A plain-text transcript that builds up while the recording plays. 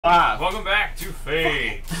Welcome back to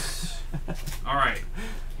F.A.T.E. Alright,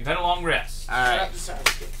 you've had a long rest.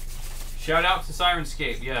 Shout out to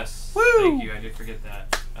Syrinscape, yes. Woo! Thank you, I did forget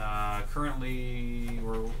that. Currently,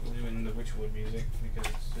 we're doing the Witchwood music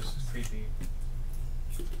because it's just creepy.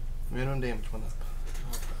 Minimum damage went up.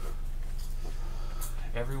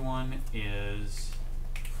 Everyone is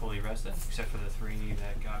fully rested, except for the 3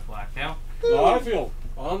 that got blacked out. No, I feel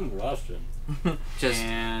unrested.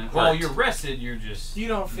 Well, you're rested. You're just you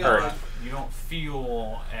don't feel you don't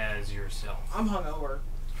feel as yourself. I'm hungover.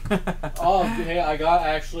 Oh, hey, I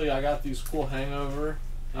got these cool hangover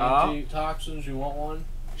antitoxins. You want one?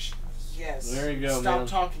 Yes. There you go. Stop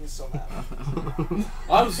talking so loud.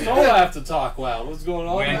 I'm still have to talk loud. What's going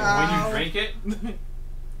on? When you drink it,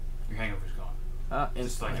 your hangover's gone.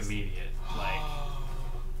 It's like immediate.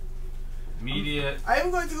 Immediate. I am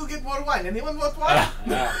going to go get more wine. Anyone want wine?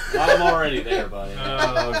 Yeah, I'm already there, buddy.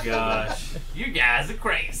 Oh gosh, you guys are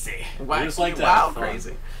crazy. I just like to wow, have fun.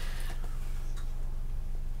 crazy.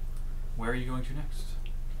 Where are you going to next?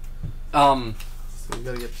 So we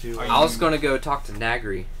gotta get to. I was gonna go talk to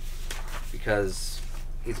Nagri because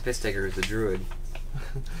he's a piss taker, he's a druid.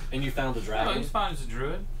 And you found the Oh, dragon? he's fine as a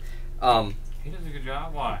druid. He does a good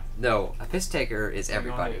job. Why? No, a piss taker is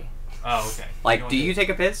everybody. Oh, okay. Like, do you take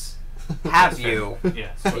a piss? Have you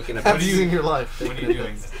Yes. taken a Have piss? you in your life? What are you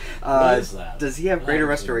doing then? What is that? Does he have greater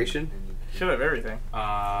restoration? Should have everything.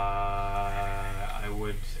 I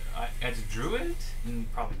would. As a druid?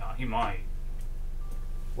 Probably not. He might.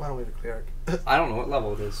 Why don't we have a cleric? I don't know what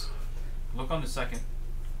level it is. Look on the second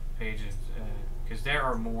page, because there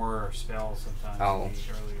are more spells sometimes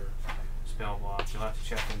in the earlier spell blocks. You'll have to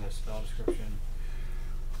check in the spell description.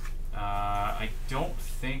 I don't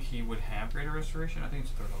think he would have greater restoration. I think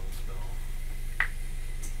it's a 3rd level spell.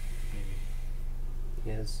 Maybe. He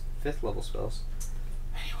has 5th level spells.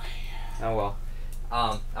 Anyway. Oh well.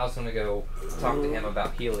 I was gonna go talk to him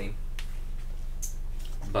about healing.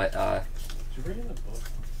 But, Did you bring in the book?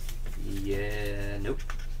 yeah, nope.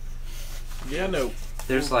 Yeah, no.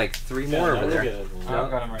 There's like 3 more over there. I've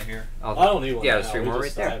got him right here. I don't need one. Yeah, now. there's 3 more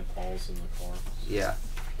right I there. have Paul's in the car. Yeah.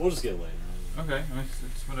 We'll just get later. Okay,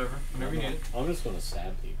 it's whatever. Whenever you need it. I'm just gonna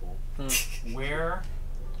stab people. Where?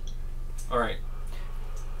 Alright.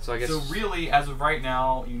 So I guess. So really, as of right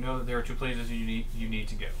now, you know that there are 2 places you need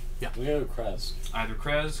to go. Yeah. We go to Kresk. Either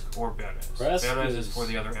Kresk or Berez. Kresk Berez is for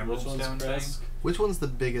the other Emerald Stone thing. Which one's the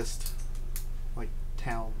biggest, like,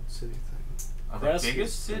 town, city thing? The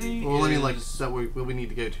biggest city Well, I mean, is, like, that we need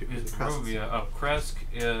to go to. is Kresk. Barovia. Oh, Kresk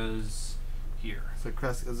is here. So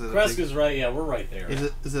Kresk is it? Kresk is right. Yeah, we're right there.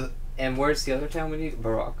 Is it? And where's the other town we need?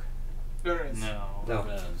 Barak. There is. No. No.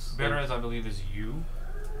 Berez, I believe, is you.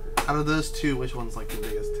 Out of those 2, which one's like the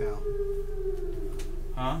biggest town?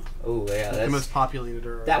 Huh? Oh yeah, Like that's the most populated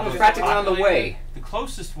or? that one's practically on the way. The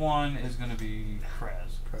closest one is going to be Kresk.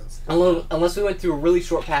 Kresk. Unless we went through a really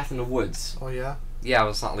short path in the woods. Oh yeah. Yeah,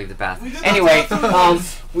 let's not leave the path. We did not Anyway, go through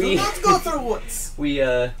woods. we Do not go through woods. we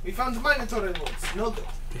We found Minotaur in woods. No good.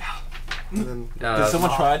 Yeah. And then Did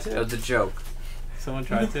someone try That to? was a joke. Someone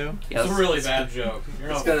tried to? Yeah, It's a really bad joke. You're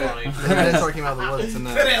not gonna- funny. they're talking about the woods and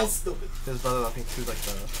Very else stupid. his brother, I think, who's like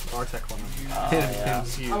the Artec one. yeah.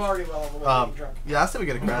 He's huge. I'm already well on the way to being drunk. Yeah, I say we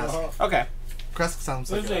get a Kresk. Okay. Kresk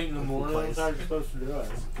sounds like It's a 8 in the cool morning. place. What are you supposed to do?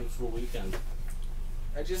 It's the weekend.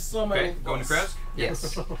 I just saw my Okay, old going to boss. Kresk?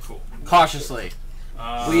 Yes. Cool. Cautiously.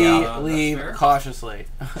 Yeah, that's Leave fair. cautiously.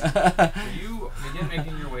 You begin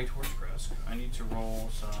making your way towards Kresk. I need to roll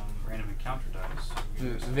some random encounter dice. So we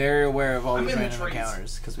can do some- Very aware of all I'm these in the random trees.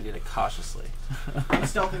 encounters because we did it cautiously. I'm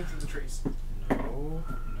stealthing through the trees. No.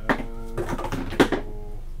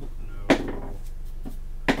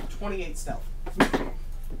 28 stealth.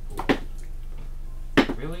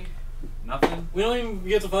 Really? Nothing? We don't even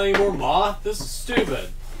get to find any more moth. This is stupid.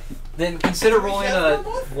 Then consider Did we rolling get a one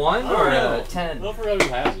more? 1 I or don't a know. 10. I forgot who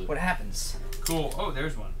has it. What happens? Cool. Oh,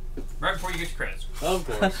 there's one. Right before you get to Kresk. Of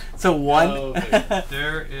course. So 1. Okay.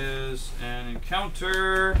 There is an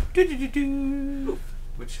encounter Do-do-do-do.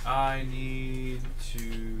 which I need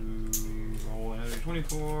to roll another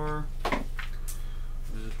 24.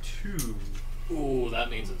 There's a 2. Ooh, that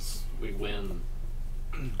means we win.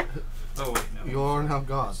 Oh wait, no. You're now It's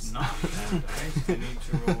gods. not that dice. I need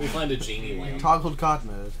to roll. We find a genie lamp. Toggled god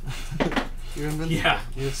mode. You're invincible. Yeah.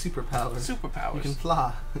 You have superpowers. Superpowers. You can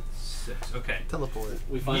fly. 6. Okay. Teleport.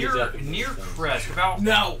 We find Near exactly Kresk, about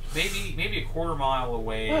No! maybe a quarter mile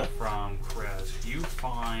away from Kresk, you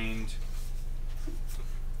find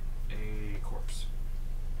a corpse.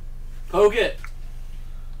 Poke it.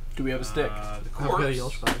 Do we have a stick? The I've got a corpse, yellow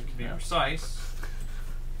to strike. be precise,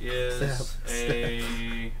 is Stab.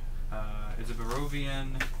 a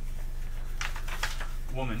Barovian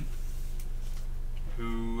woman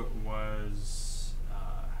who was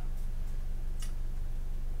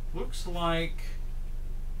looks like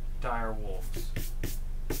dire wolves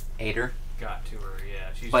Ate her, got to her. Yeah,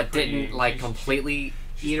 she's but pretty, didn't like completely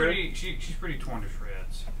eat her. She's pretty torn to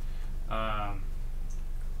shreds.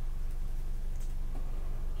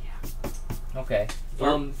 Okay.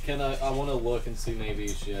 Can I want to look and see maybe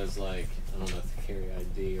she has like, I don't know if to carry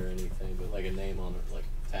ID or anything, but like a name on her, like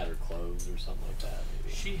tattered clothes or something like that.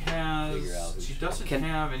 Maybe. She Figure out has. who She she doesn't Can-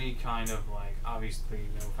 have any kind of like obviously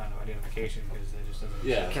no kind of identification because it just doesn't.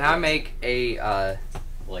 Yeah. exist. Can I make a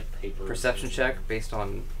Like paper. perception check based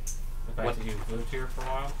on The fact what- that you've lived here for a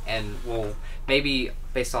while. and well maybe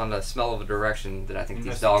based on the smell of a direction that I think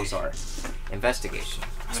these dogs are. Investigation.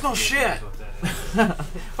 Smells shit. Investigation is what that is.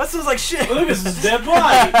 What smells like shit? Look, this is dead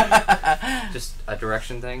body. Just a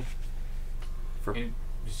direction thing. For And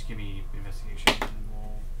just give me investigation and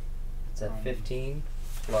we'll. it's at 15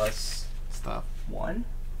 plus Stop. 1.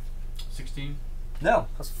 16. No,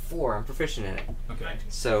 plus 4. I'm proficient in it. Okay.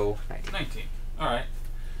 So 19. 19. All right.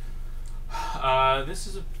 This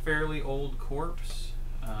is a fairly old corpse.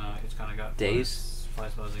 It's kind of got Days?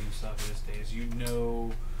 flies buzzing and stuff. It is days. You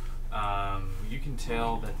know, you can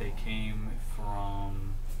tell that they came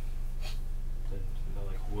from the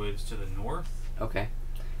like woods to the north. Okay.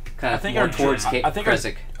 Kind I of think more our towards I think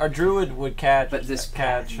Kresik. our druid would catch, But this-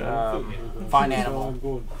 catch find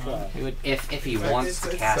animal. He would If he Right, wants to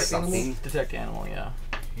it's cast like something. detect animal. Yeah.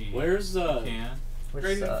 He Where's the? can.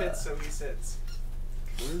 Gradient fits, so he sits.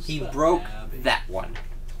 Where's He the broke Abbey? that one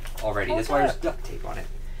already. That's why there's duct tape on it.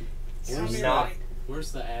 Where's He's the, not.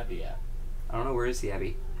 where's the Abbey at? I don't know, where is the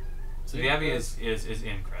Abbey? So The Abbey is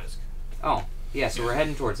in Kresk. Oh, yeah. So we're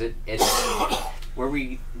heading towards it. It's where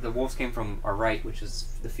the wolves came from our right, which is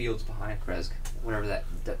the fields behind Kresk, whatever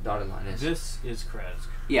that dotted line is. This is Kresk.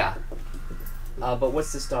 Yeah. But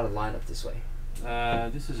what's this dotted line up this way?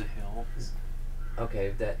 This is a hill.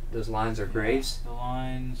 Okay, those lines are graves. The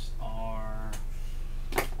lines are.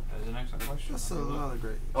 That is an excellent question. That's Let me look. another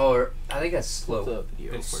great. Oh, I think that's slope. The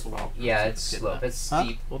video It's for- slope. Yeah, it's slope. It's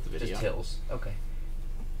steep. What the video? Just hills. Okay.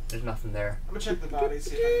 There's nothing there. I'm gonna check the body,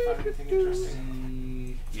 see if I can find anything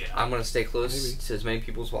interesting. Yeah. I'm gonna stay close Maybe. to as many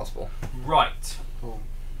people as possible. Right. Oh.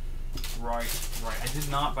 Right. I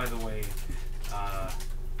did not, by the way,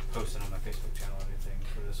 post it on my Facebook channel or anything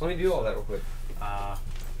for this. Let me one, do all so, that real quick.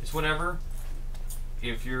 It's whatever.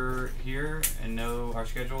 If you're here and know our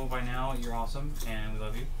schedule by now, you're awesome, and we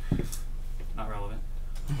love you. Not relevant,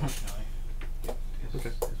 unfortunately.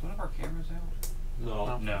 Is one of our cameras out?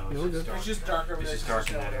 No. No, Yeah, we're it's good. just dark. It's just dark over It's there. just dark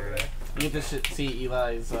in that area. You get to see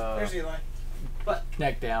Eli's There's Eli.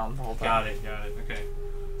 neck down the whole time. Got it. Okay.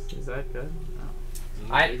 Is that good?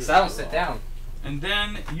 I don't sit down. And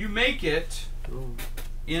then you make it Ooh.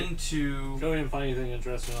 into. So we didn't find anything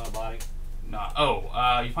interesting on the body.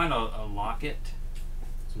 You find a locket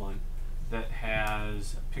It's mine. that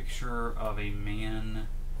has a picture of a man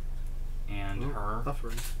and Ooh, her.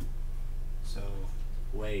 Buffering. So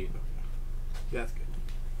Wait. Yeah, that's good.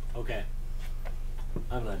 Okay.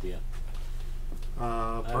 I have an idea.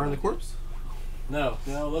 Burn the corpse? No.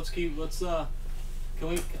 Let's can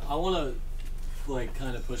we? I want to like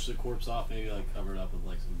kind of push the corpse off, maybe like cover it up with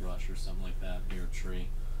like some brush or something like that near a tree.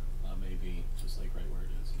 Maybe just like right where it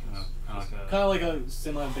is. kind of like a. Kind of like a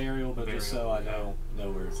semi-burial, but just so I Burial, know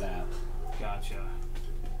where it's at. Gotcha.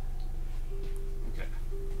 Okay.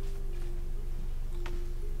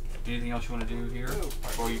 Anything else you want to do here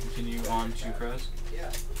before you continue on to Kresk? Yeah.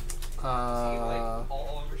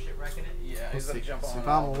 all over shit wrecking it? Yeah. Let's He's see. gonna jump So on if I'm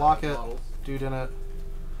all a the locket, models. dude in it.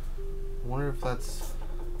 I wonder if that's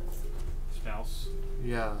Spouse.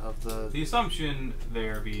 yeah of The the assumption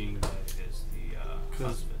there being that it is the 'Cause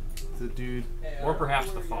husband. the dude. Or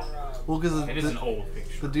perhaps the father. Well, because It is an old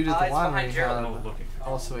picture. the dude at It's the behind winery Gerald. An had old looking.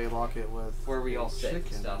 also a locket with Where we all sit and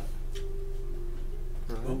chicken. stuff.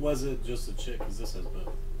 But Really? was it just a chick? Because this has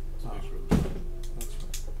both. It's a Oh. picture of both. That's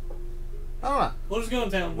right. I don't know. We'll just go in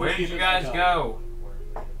town. Where We'll did keep you it guys in town. go?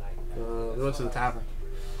 We went to the tavern.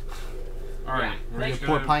 All right, Yeah. we're Make just a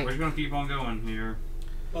pour gonna, pint. we're just gonna keep on going here.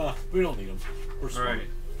 We don't need them. We're All smart. right.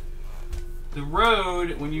 The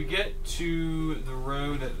road, when you get to the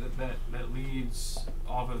road that leads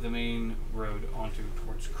off of the main road onto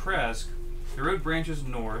towards Kresk, the road branches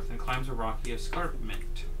north and climbs a rocky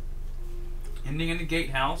escarpment, ending in a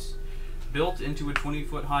gatehouse built into a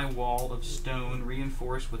 20-foot high wall of stone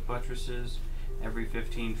reinforced with buttresses every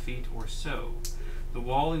 15 feet or so. The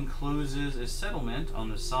wall encloses a settlement on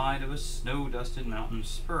the side of a snow-dusted mountain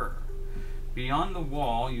spur. Beyond the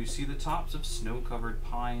wall, you see the tops of snow-covered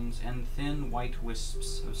pines and thin white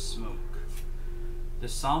wisps of smoke. The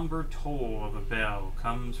somber toll of a bell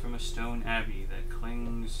comes from a stone abbey that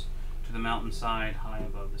clings to the mountainside high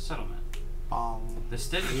above the settlement. Bong. The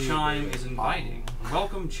steady chime is inviting, a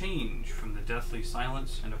welcome change from the deathly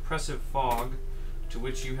silence and oppressive fog to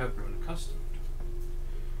which you have grown accustomed.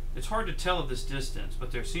 It's hard to tell at this distance,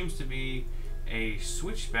 but there seems to be a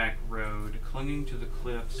switchback road clinging to the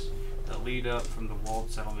cliffs that lead up from the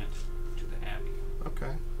walled settlement to the abbey.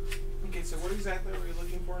 Okay. Okay, so what exactly are we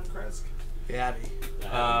looking for in Kresk? The Abbey. You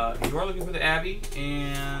are looking for the abbey,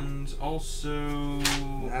 and also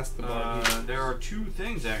That's the buggy. there are two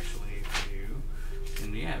things actually for you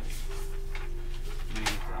in the abbey. Let me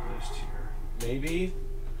get that list here. Maybe.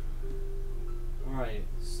 Alright,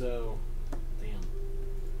 so. Damn.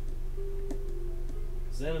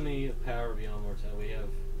 As enemy of power beyond mortality, we have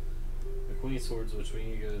the Queen of Swords, which we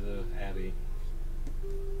need to go to the Abbey.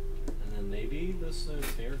 And then maybe the Snow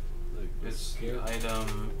Fair. The It's scare the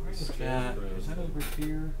item. Where is that? Scarecrow. Is that over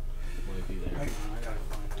here? might be there. I gotta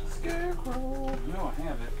find that. Scarecrow. No, I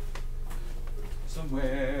have it.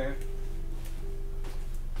 Somewhere.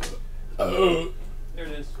 Oh! There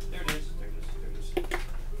it is. There it is. There it is. There it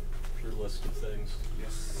is. Your list of things.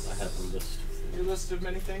 Yes. I have a list of things. Your list of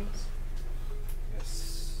many things?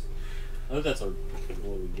 Yes. I hope that's our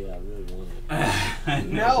what we get. I really want it.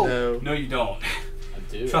 No. No, you don't. I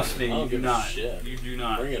do. Trust me, I don't you do give a not. shit. You do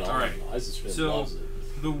not. Bring it on. All right. Eisenschmidt So- loves it.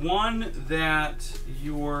 The one that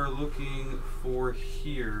you're looking for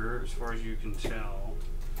here, as far as you can tell,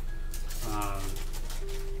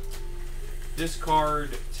 this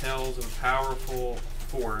card tells of a powerful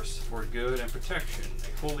force for good and protection,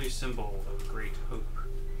 a holy symbol of great hope.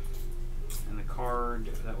 And the card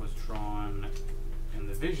that was drawn and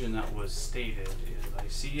the vision that was stated is, I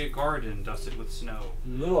see a garden dusted with snow,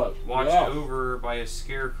 No. watched Yeah. over by a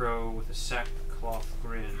scarecrow with a sackcloth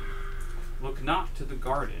grin. Look not to the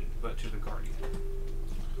garden, but to the guardian.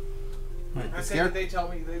 Right. I The think that they tell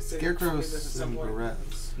me they say Scarecrows this is and somewhere.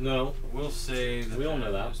 barrettes. No, We'll say that We all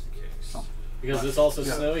know that. is the case. Oh. because it's also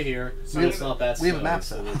Yeah. snowy here, so We it's have- not that we have a snowy, map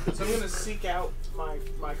so set. there could So I'm be- going to seek out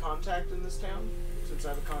my contact in this town, since I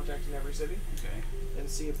have a contact in every city, Okay. and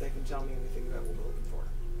see if they can tell me anything that we'll be looking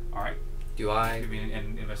for. All right. Do I? Give me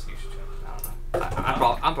an investigation check. I don't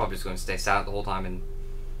know. I'm probably just going to stay silent the whole time and.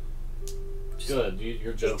 Good.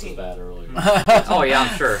 Your joke was 18. bad earlier. Oh yeah,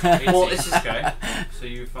 I'm sure. Well, it's just okay. So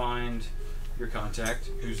you find your contact,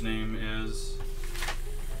 whose name is.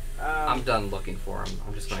 I'm done looking for him.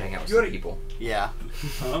 I'm just going to hang out with Yuri. some people. Yeah.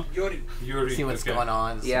 Huh? Yuri. Yuri. See what's okay. going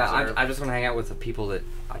on. Yeah, observe. I'm just going to hang out with the people that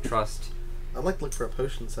I trust. I'd like to look for a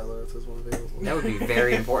potion seller if there's one available. That would be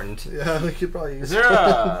very important. Yeah, we could probably use Is there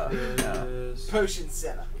a There is Potion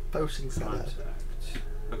seller. potion seller. contact.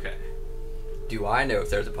 Okay. Do I know if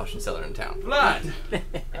there's a potion seller in town? Blood.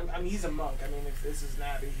 I mean, he's a monk. I mean, if this is an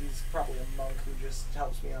abbey, he's probably a monk who just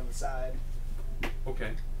helps me on the side.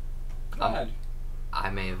 Okay. Um, Blood I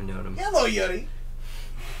may have known him. Hello, Yuri.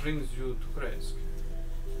 brings you to Kresk.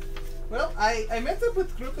 Well, I met up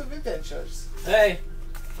with a group of adventurers. Hey,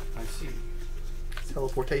 I see.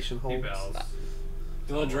 Teleportation He holes. bows.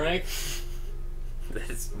 you want a drink?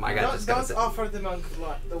 My guy just got Don't to offer the monk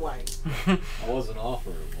the wine. I wasn't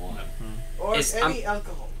offering one. Or It's- any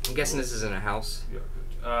alcohol. I'm guessing this is in a house. Yeah,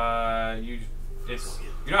 good.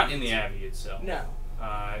 You're not in the abbey itself. No.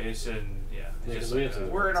 It's in, yeah. It's Yeah, just 'cause we like have to-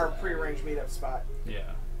 a- We're in our prearranged meetup spot. yeah.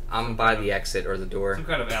 I'm by the exit or the door. Some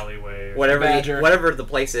kind of alleyway. Or Whatever the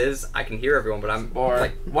place is, I can hear everyone, but I'm Or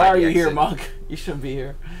like, why by are the you here, exit. monk? You shouldn't be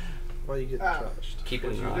here. Why are you getting trashed? Keep it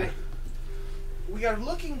in What's mind. We are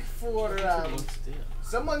looking for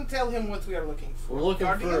someone. Tell him what we are looking for. We're looking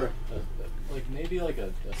Guardian? for maybe like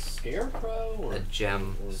a scarecrow or A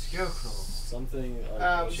gem. or Scarecrow. something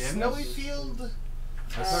like Gems? Snowy field.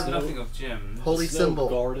 I've heard nothing of Jim. Holy snow symbol.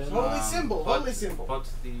 garden. Holy symbol. But, Holy symbol. But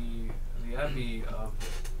the abbey of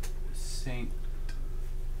Saint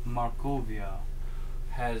Markovia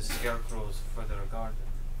has scarecrows for their garden.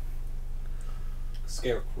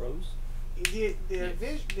 Scarecrows.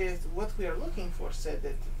 What we are looking for said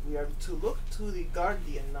that we are to look to the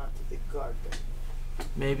guardian, not to the garden.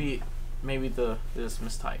 Maybe this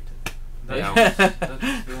mistyped. That's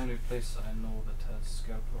the only place I know that has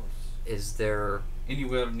scarecrows. Is there?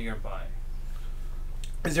 Anywhere nearby.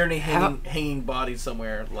 Is there any How- hanging body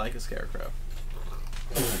somewhere like a scarecrow?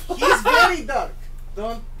 He's very dark.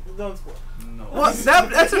 Don't worry. No. Well,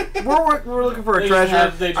 that's we're looking for a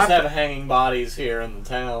treasure. They just have hanging bodies here in the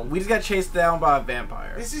town. We just got chased down by a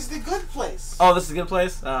vampire. This is the good place. Oh, this is a good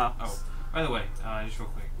place. Oh, by the way, just real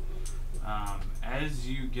quick. As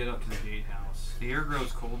you get up to the gatehouse, the air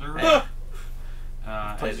grows colder. Play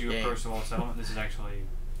As the you game. approach the wall settlement, this is actually,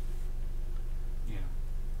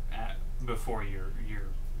 before your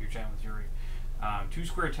chat with Yuri. 2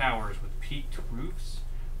 square towers with peaked roofs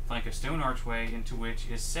flank a stone archway into which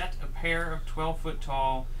is set a pair of 12-foot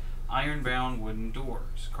tall, iron-bound wooden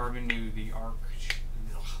doors. Carved into the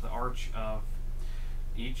arch of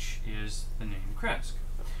each is the name Kresk.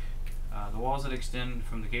 The walls that extend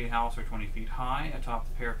from the gatehouse are 20 feet high. Atop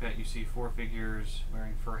the parapet, you see 4 figures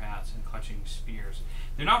wearing fur hats and clutching spears.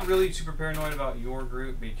 They're not really super paranoid about your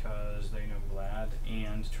group because they know Vlad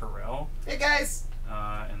and Terrell. Hey guys!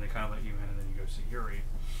 And they kind of let you in, and then you go see Yuri.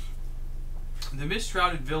 The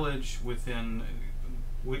mist-shrouded village within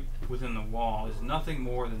the wall is nothing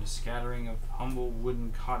more than a scattering of humble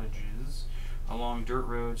wooden cottages along dirt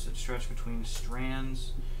roads that stretch between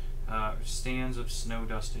stands of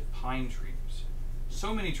snow-dusted pine trees.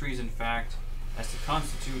 So many trees, in fact, as to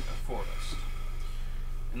constitute a forest.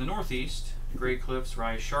 In the northeast, gray cliffs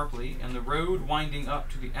rise sharply, and the road winding up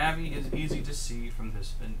to the Abbey is easy to see from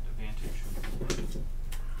this vantage.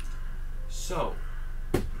 So,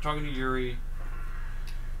 you're talking to Yuri,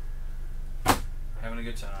 having a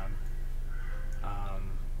good time.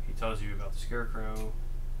 He tells you about the scarecrows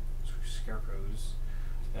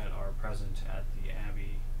that are present at the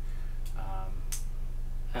Abbey.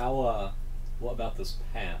 What about this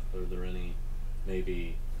path? Are there any,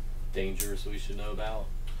 maybe, dangers we should know about?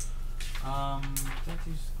 That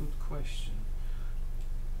is a good question.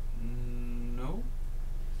 No?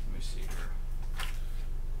 Let me see here.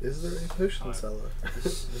 Is there a potion seller? The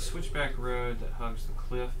switchback road that hugs the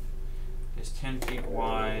cliff is 10 feet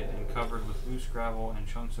wide and covered with loose gravel and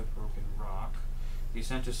chunks of broken rock. The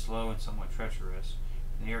ascent is slow and somewhat treacherous,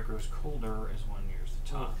 and the air grows colder as one nears the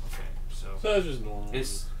top. Okay, so it's just normal.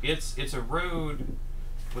 It's a road.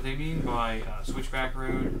 What they mean by switchback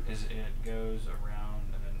road is it goes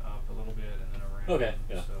around and then up a little bit and then around. Okay,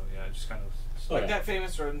 yeah. So yeah, just kind of Like that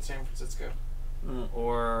famous road in San Francisco.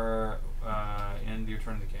 or in the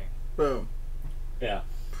Return of the King. Boom. Yeah.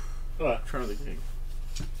 Return of the King.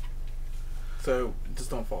 So, just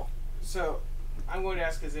don't fall. So, I'm going to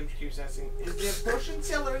ask as Imp keeps asking, is there a potion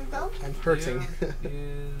seller in town? I'm hurting. There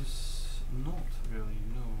is not really,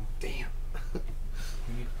 no. Damn.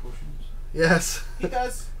 You need potions? Yes. He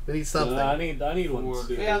does. We need something. I need one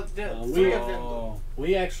too. Yeah, three of them. Oh.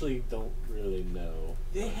 We actually don't really know.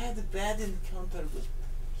 They had a bad encounter with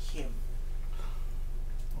him.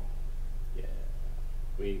 Yeah.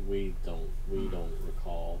 We don't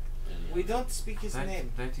recall. Any. We don't speak his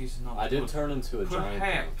name. That is not I did good. turn into a giant.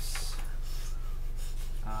 Perhaps.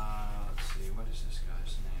 Let's see, what is this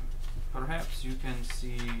guy's name? Perhaps you can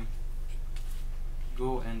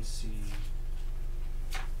go and see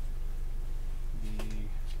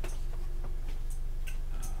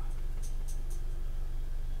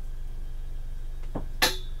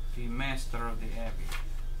the master of the Abbey.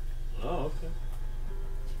 Oh, okay.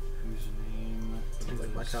 Whose name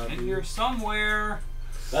Like my is copy. in here somewhere.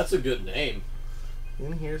 That's a good name.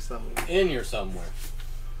 In here somewhere. In here somewhere.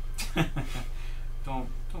 Don't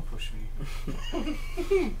push me.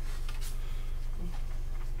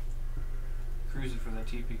 Cruising for that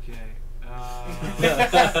TPK.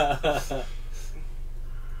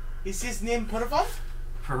 Is his name Pervon?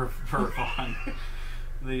 Pervon.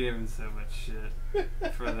 They gave him so much shit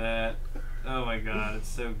for that. Oh my god, it's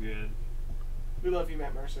so good. We love you,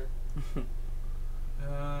 Matt Mercer. It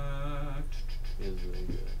is really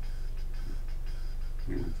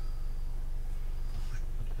good.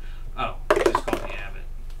 Oh, it's just called the Abbot.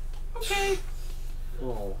 Okay.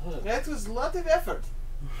 Oh, what? That was a lot of effort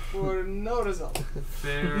for no result.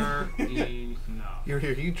 Fair enough. You're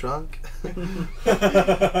here. You drunk?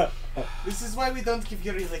 This is why we don't give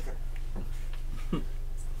Yuri liquor.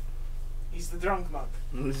 He's the drunk monk.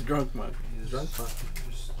 He's drunk, monk. He's Drunk monk.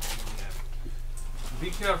 just called the Abbot. Be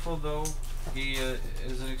careful though. He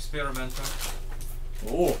is an experimenter.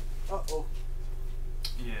 Oh. Uh-oh.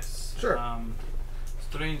 Yes. Sure.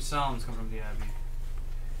 Strange sounds come from the Abbey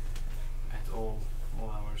at all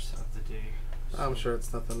hours of the day. I'm sure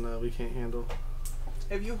it's nothing we can't handle.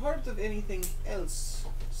 Have you heard of anything else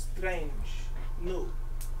strange? No.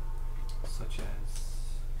 Such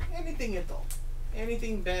as Anything at all?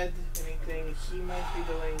 Anything bad? Anything he might be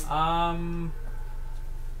doing?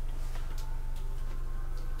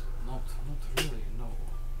 Not really, no.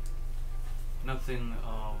 Nothing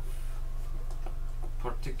of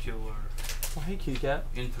particular Well, hey, kitty cat.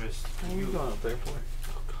 interest to What are you you. going up there for?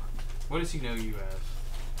 What does he know you as?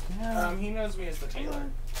 Yeah. He knows me as the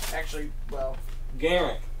tailor. Actually, well,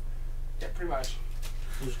 Garrick. yeah, pretty much.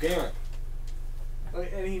 Who's Garrick?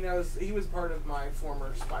 And he knows he was part of my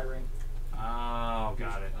former spy ring. Oh,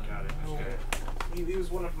 got it. Okay. He was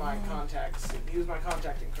one of my contacts. He was my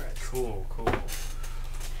contact in credits. Cool.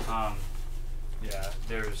 Yeah,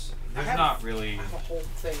 there's I have- not really. I have a whole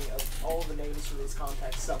thing of all the names for these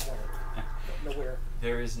contacts somewhere. Don't know where.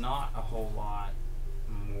 There is not a whole lot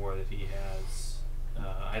more that he has,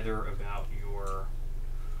 either about your.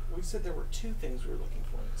 We said there were 2 things we were looking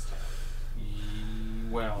for in this town.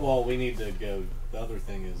 Well, we need to go. The other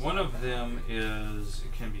thing is One of them is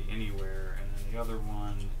it can be anywhere, and then the other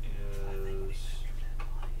one is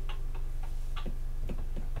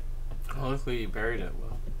Luckily, you buried it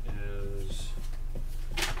well. is.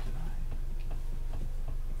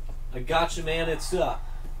 I got you, man. It's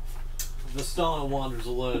Vistana wanders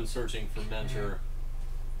alone, searching for mentor.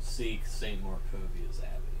 Seek Saint Markovia's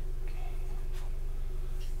Abbey.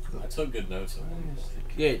 I took good notes of him.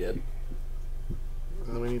 Yeah, you did.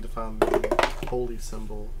 And then we need to find the holy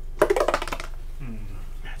symbol Hmm.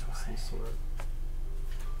 of some sort.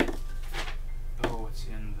 Oh, it's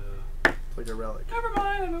in the. It's like a relic. Never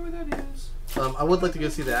mind. I know where that is. I would like to go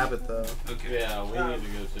see the abbot though. Okay. Yeah, we need to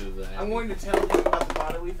go to the Abbey. I'm going to tell him about the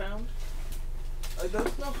body we found. I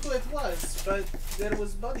don't know who it was, but there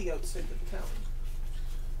was body outside the town.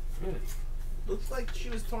 Really? Looks like she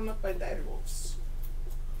was torn up by direwolves.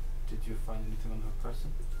 Did you find anything on her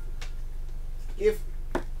person? If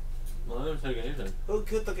Well, I didn't take anything. who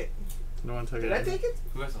could look it? No one took Did it. I take it?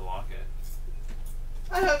 Who has the locket?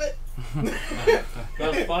 I have it.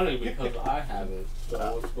 That's funny because I have it.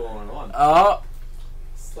 So what's going on? Oh!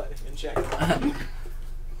 Slide it and check.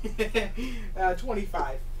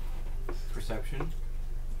 25. Perception.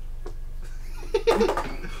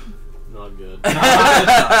 Not good.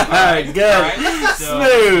 Alright, good. Alright, so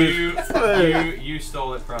Smooth. you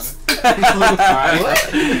stole it from him.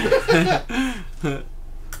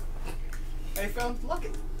 I found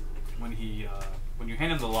locket. When you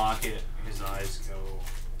hand him the locket, his eyes go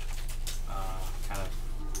kind of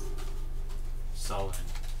sullen.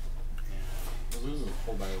 And This is a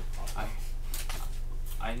full bag.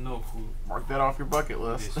 I know who Mark that off your bucket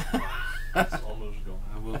this list. was. It's almost gone.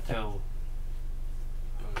 I will tell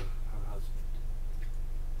her husband.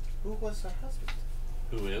 Who was her husband?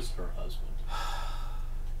 Who is her husband?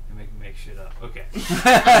 You make shit up. Okay.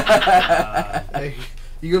 Hey,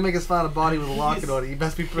 you gonna make us find a body with a locket on it? You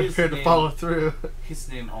best be prepared to name- follow through. His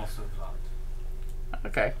name also Vlad.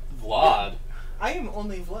 Okay. Vlad. I am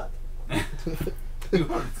only Vlad. You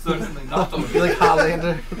are certainly not the You're like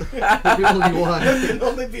Highlander. There'll be only one. There can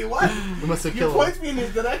only be one. We must have You killed him. point me in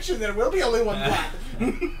his direction, there will be only one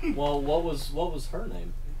Vlad. Well, what was her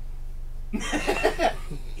name?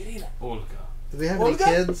 Irina. Olga. Do they have any Olga?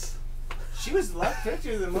 kids? She was a lot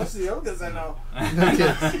prettier than most of the Olgas I know. No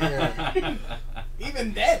kids. Yeah.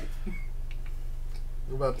 Even dead.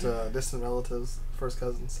 What about distant relatives? First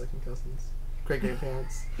cousins, second cousins, great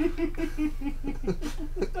grandparents.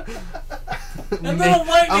 And then a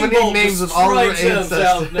lightning bolt names just of all of our strikes him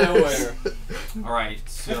out of ancestors. nowhere. Alright,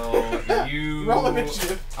 so you Roll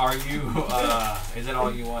initiative. are you is that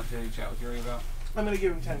all you want to chat with Yuri about? I'm gonna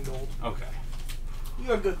give him 10 gold. Okay.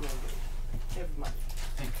 You're a good man, dude. Have money.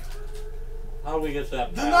 Thank you. How do we get to that?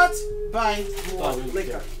 Do path? not buy more Oh, we-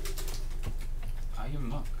 liquor. I am a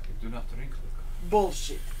monk. I do not drink liquor.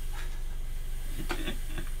 Bullshit.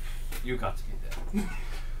 You got to be there.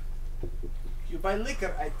 You buy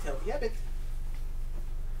liquor, I tell you it.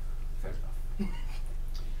 Fair enough.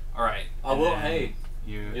 Alright. I will. and then Hey,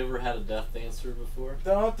 You you ever had a death dancer before?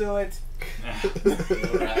 Don't do it. You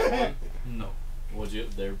ever had one? No. Would you?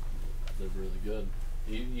 They're really good.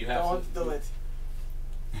 You have Don't to do it.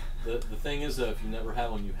 The thing is though, if you never had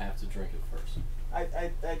one, you have to drink it first.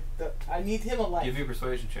 I need him alive. Give me a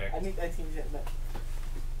persuasion check. I need him alive.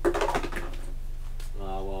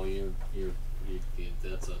 Well, you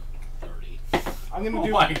that's a 30. I'm gonna Oh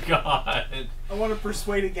do. my god. I want to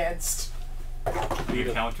persuade against. Beat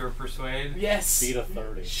a, Counter persuade? Yes. beat a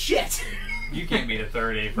 30. Shit. You can't beat a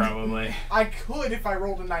 30 probably. I could if I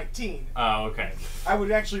rolled a 19. Oh, okay. I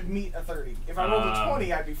would actually meet a 30. If I rolled a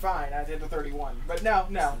 20, I'd be fine. I'd hit a 31. But no,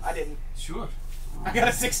 I didn't. Sure. I got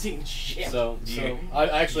a 16. Shit. So You- I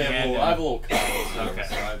actually have you a little, hand I have a him- little cup.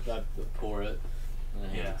 Okay. So I pour it. And I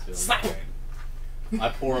hand Yeah. it to him. Slap. Okay. I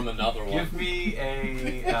pour him another one. Give me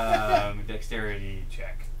a dexterity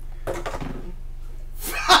check.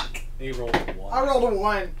 Fuck. He rolled a 1. I rolled a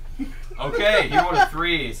 1. Okay, he rolled a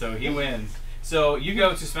 3, so he wins. So you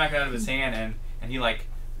go to smack it out of his hand, and he like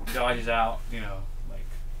dodges out, you know, like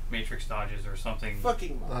matrix dodges or something.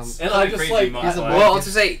 Fucking months. And I Something just crazy like monk he's a like. Well, let's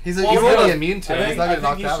just say He's Well, he's hold really on. immune to I it. He's think, not I gonna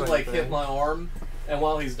knock think he out should or like hit anything. my arm, and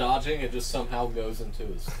while he's dodging, it just somehow goes into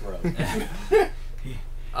his throat.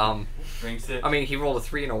 Drinks it, I mean, he rolled a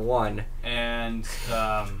 3 and a 1. and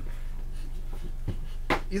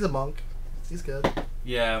He's a monk. He's good.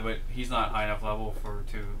 yeah, but he's not high enough level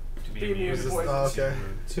to to be Be immune immune to to, poison. Oh,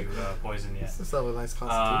 okay. poison yet. Just have a nice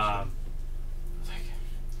constitution.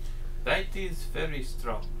 That is very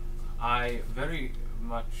strong. I very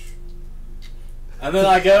much. And then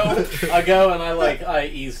I go and I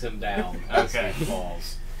ease him down as Okay. he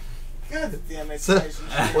falls. God damn it, So-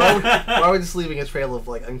 relationship. why are we just leaving a trail of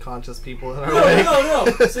like unconscious people in our No, way?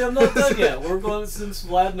 no. See, I'm not done yet. We're going, since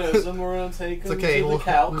Vlad knows him, we're gonna take him okay, to well, the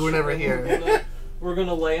couch. we were never and here. We're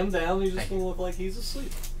gonna lay him down. He's just gonna look like he's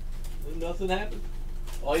asleep. And nothing happened.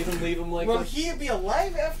 I'll even leave him like Will this. he be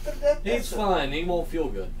alive after that? He's fine. He won't feel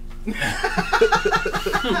good.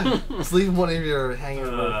 Just leave one of your hanging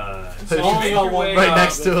So Right you make your way right up.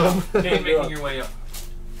 next to him. Okay, making your way up.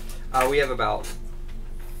 We have about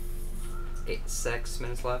 6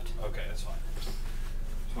 minutes left. Okay, that's fine.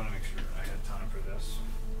 Just want to make sure I had time for this.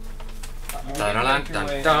 You Dun, dun, make your dun,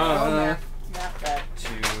 way dun, up Oh, dun. not that.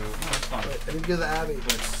 to. No, it's fine. Wait, I need to go to the Abbey.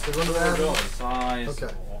 We're going to the Where we're Abbey. going. Sizable.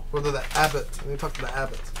 Okay. We're to the Abbot. I need to talk to the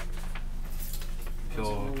Abbot.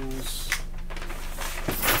 Kill.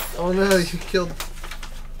 Oh no, you killed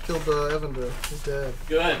Evander. He's dead.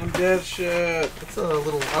 Good. I'm dead shit. It's a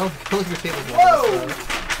little. I don't think your table's Whoa! long.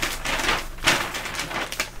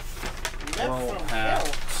 We'll Left from have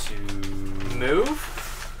hell. to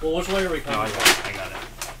Move? Well, which way are we No, coming I from? got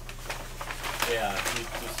it. Yeah, you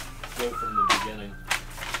just go from the beginning.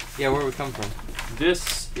 Yeah, where we come from?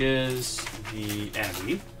 This is the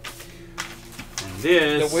Abbey. And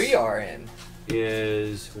this are in.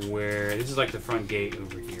 is where. This is like the front gate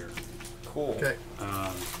over here. Cool. Okay.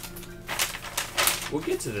 We'll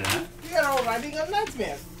get to that. You're all riding a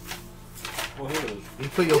nightmare. Well, here it is.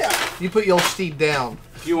 You put your steed down.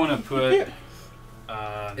 If you want to put.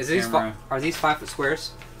 Is the these camera, are these 5-foot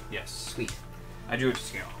squares? yes. Sweet. I drew it to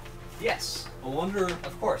scale. Yes. I wonder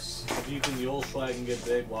Of course. if you can Yule Schlag and get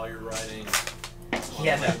big while you're riding. on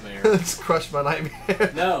Yeah, a no. Nightmare. It's crushed my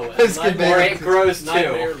nightmare. No, It's good Nightmare, bad. Or it grows too.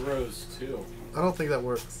 Nightmare grows too. I don't think that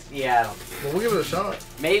works. Yeah, I don't. Well, we'll give it a shot.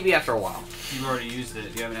 Maybe after a while. You've already used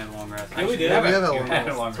it. You haven't had a long rest. Yeah, we did. You haven't- We have had a you long had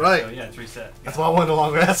rest. a long That's rest. right. So yeah, it's reset. That's why I wanted a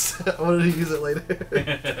long rest. I wanted to use it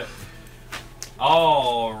later.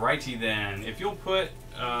 Alrighty then. If you'll put,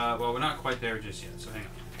 well, we're not quite there just yet. So hang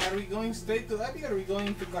on. Are we going straight to Abbey or are we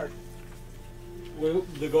going to garden? Well,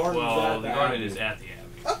 the garden's Well, at the the garden Abbey. is at the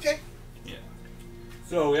Abbey. Okay. Yeah.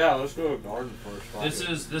 So yeah, let's go to garden first. fuck This it.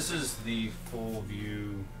 is the full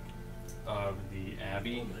view of the Oh,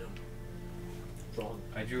 Abbey. man. Strong.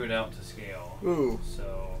 I drew it out to scale. Ooh,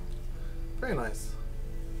 So very nice.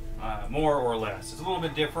 more or less. It's a little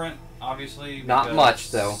bit different, obviously. Not because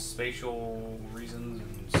much, though. Spatial reasons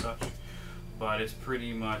and such, but it's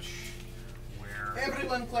pretty much where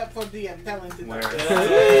Everyone clap for DM. Talented. where, artist.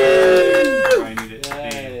 where I need it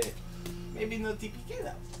Yay. Maybe no TPK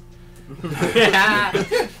now.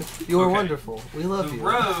 You are Okay. wonderful. We to love be. The you.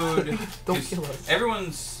 road. Don't is- kill us.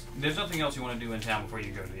 Everyone's. There's nothing else you want to do in town before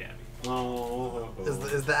you go to the Abbey. Oh.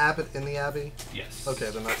 Is the Abbot in the Abbey? Yes. Okay,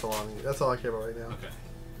 then that's all I need. That's all I care about right now. Okay.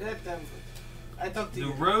 That damn good. I talked to The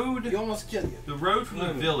you. road. You almost killed you. The road from the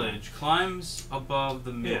No. village climbs above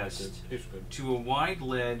the Yeah, mist it's good. to a wide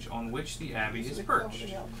ledge on which the Abbey is perched.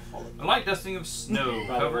 A Alcoholic. light dusting of snow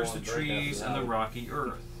Probably covers the won't drink trees after and the that. rocky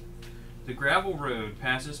earth. The gravel road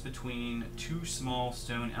passes between two small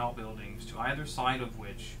stone outbuildings, to either side of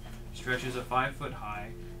which stretches a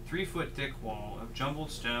 5-foot-high, 3-foot-thick wall of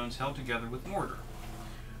jumbled stones held together with mortar.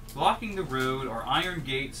 Blocking the road are iron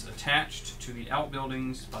gates attached to the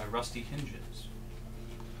outbuildings by rusty hinges.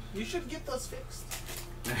 You should get those fixed.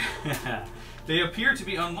 They appear to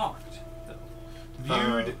be unlocked,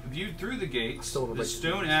 though. Viewed through the gates, still wanna the break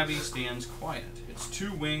stone the abbey stands quiet. Its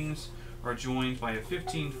two wings are joined by a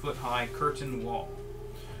 15-foot-high curtain wall.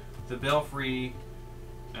 The belfry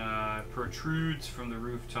protrudes from the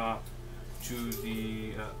rooftop to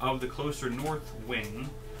the of the closer north wing,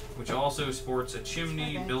 which also sports a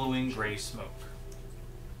chimney billowing gray smoke.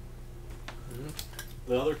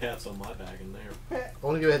 The other cat's on my back in there. I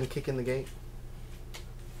want to go ahead and kick in the gate.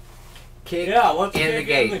 Kick Yeah, let's in the kick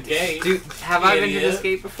gate. in the gate. Dude, have I been to Idiot. this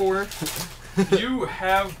gate before? You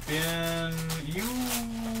have been. You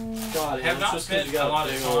God, yeah, have it's not just 'cause spent you got a lot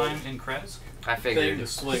of big old time in Kresk. I thing figured. to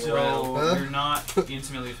swing So around. Huh? you're not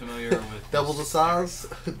intimately familiar with Double the this size,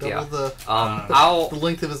 double Yeah. the I'll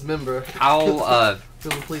length of his member. I'll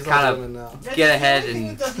Feeling please Kind all of- women now. That's Get the ahead only thing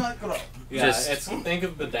and- that does not grow. Yeah, just- it's think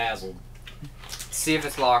of bedazzled. see if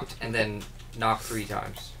it's locked and then knock 3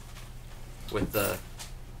 times with the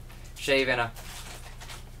shave and a.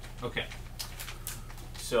 Okay.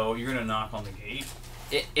 So you're gonna knock on the gate.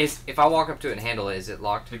 It is if I walk up to it and handle it, is it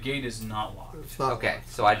locked? The gate is not locked. It's not Okay,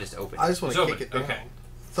 so I just open I it. just want It's to open, kick it down. okay.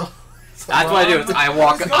 So That's what I do. Is I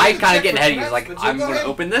walk. He's I going kind of to get ahead of you. check Like for I'm Go gonna ahead.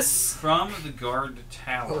 open this. From the guard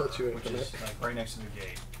I'll tower, let you which open is like right next to the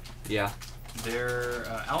gate, Yeah. there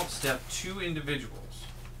outstep 2 individuals.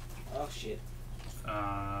 Oh shit.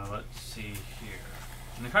 Let's see here.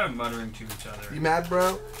 And they're kind of muttering to each other. You mad,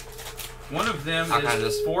 bro? One of them I'll kinda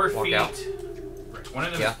is just 4 walk feet. out. Right. One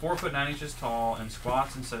of them Yeah. is 4 foot 9 inches tall and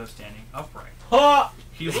squats instead of standing upright. Ha!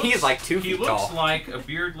 He's like 2 He feet looks tall. like a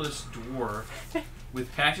beardless dwarf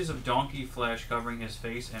with patches of donkey flesh covering his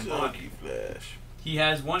face and body. flesh. He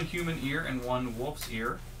has 1 human ear and 1 wolf's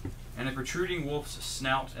ear, and a protruding wolf's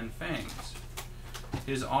snout and fangs.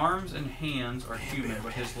 His arms and hands are human,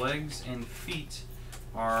 but his legs and feet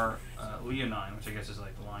are leonine, which I guess is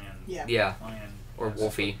like lion. Yeah. Yeah. Lion. Or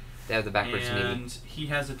wolfy. They have the backwards knee. And he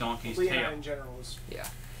has a donkey's Leonine tail. in general is. Yeah.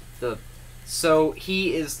 So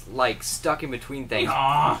he is like stuck in between things,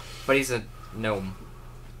 Ah! but he's a gnome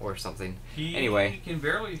or something. He Anyway. can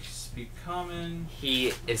barely speak common.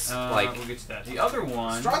 He is We'll get to that. The other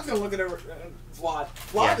one. Strahd's gonna look at Vlad.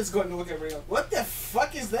 Vlad Yeah. is going to look at everybody. What the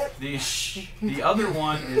fuck is that? The other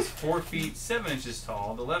one is 4 feet 7 inches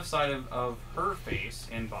tall. The left side of her face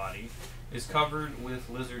and body is covered with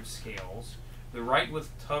lizard scales. The right with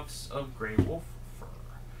tufts of gray wolf fur.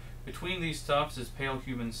 Between these tufts is pale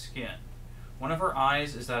human skin. One of her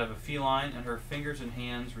eyes is that of a feline, and her fingers and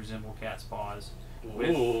hands resemble cat's paws,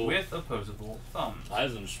 with opposable thumbs.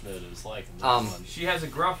 Eisenschmidt is liking this Um, one. She has a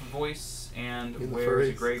gruff voice and In the wears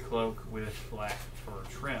a furries. gray cloak with black fur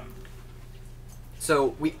trim.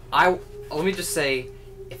 So let me just say,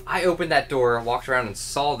 if I opened that door, walked around and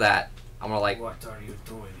saw that, I'm gonna like, What are you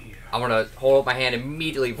doing here? I'm gonna hold up my hand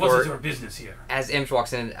immediately What is before, your business here? as Imsh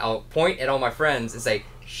walks in, I'll point at all my friends and say,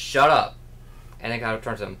 shut up. And then kind of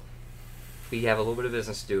turn to them. We have a little bit of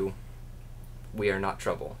business to do. We are not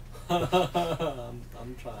trouble.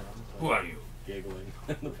 I'm trying. Who are you? Giggling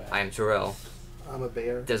in the back. I am Terrell. I'm a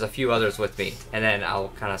bear. There's a few others with me. And then I'll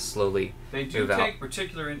kind of slowly They do move out. take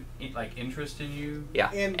particular interest in you. Yeah.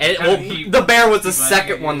 And And Kinda well, keep- the bear was the keep second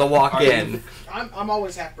letting one you- to walk Are you- in. I'm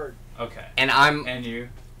always half bird. Okay. And I'm And you?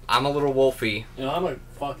 a little wolfy. You know, I'm a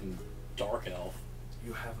fucking dark elf.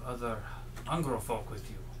 You have other Ungro folk with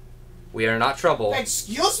you. We are not trouble.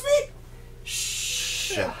 Excuse me?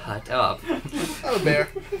 Shut up. I'm a bear.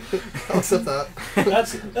 I'll accept that.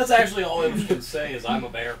 That's actually all I can say is I'm a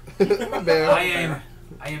bear. I'm a bear.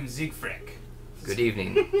 I am Siegfried. Good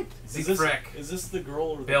evening. Siegfried. Is this the girl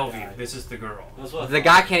or the Bellevue. guy? This is the girl. That's what I The thought.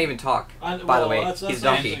 guy can't even talk. I- By the well, way, that's he's a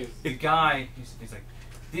donkey. actually- The guy, he's like,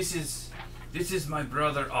 this is my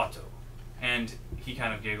brother Otto, and he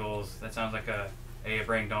kind of giggles. That sounds like a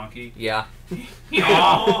braying donkey. Yeah.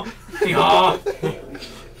 Yaw! Yaw!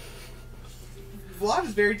 Vlad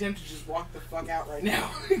is very tempted to just walk the fuck out right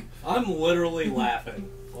now. I'm literally laughing.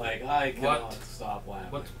 Like, I cannot What? stop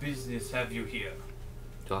laughing. What business have you here?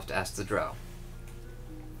 You'll have to ask the drow.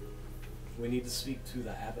 We need to speak to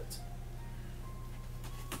the abbot.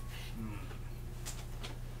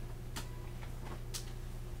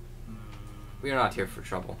 We are not here for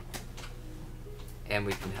trouble. And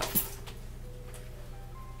we can help.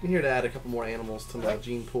 I'm here to add a couple more animals to my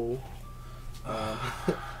gene pool.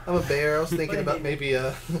 I'm a bear. I was thinking about maybe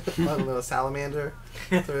I don't know, a salamander.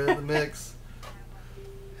 Throw it in the mix.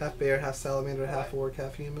 Half bear, half salamander, half orc,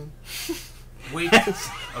 half human. Wait. Okay.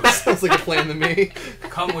 Sounds like a plan to me.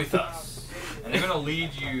 Come with us. And they're going to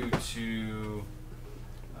lead you to...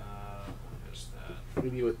 what is that?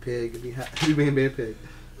 Maybe with pig. It'd be a bear pig.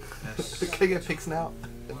 S- Can I get a pig snout?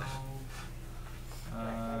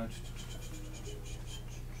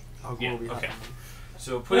 I'll go yeah, over okay. that.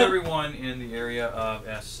 So put everyone in the area of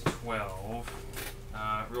S12.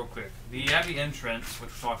 Real quick. The Abbey entrance,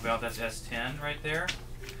 which we'll talk about, that's S10 right there.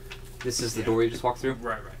 This is the door you just walked through?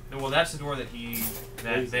 Right. Well, that's the door that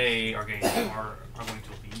they are going to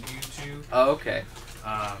lead you to. Oh, okay.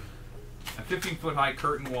 A 15-foot high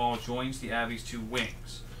curtain wall joins the Abbey's 2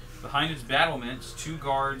 wings. Behind its battlements, 2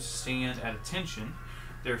 guards stand at attention,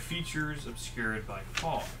 their features obscured by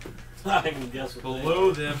fog. I can guess what they Below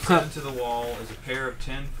are. them, set into the wall, is a pair of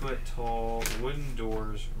 10-foot tall wooden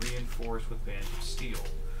doors reinforced with bands of steel.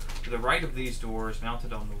 To the right of these doors,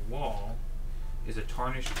 mounted on the wall, is a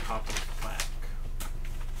tarnished copper plaque,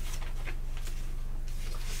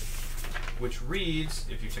 which reads,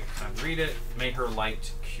 if you take the time to read it, "May her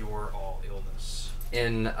light cure all illness."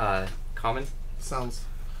 In common? Sounds.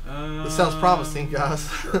 This sounds promising, guys.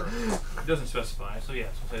 Sure. It doesn't specify, so yes.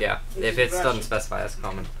 We'll say Yeah. This If is it Russian. doesn't specify, that's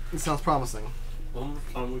common. It sounds promising. How much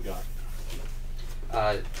time we got?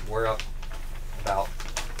 We're up about...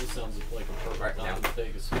 This sounds like a perfect Right time now. to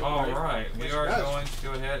take a smoke All break. right, we are Yes. going to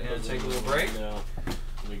go ahead and take a little break. Yeah.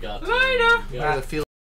 We got Later. Yeah. The field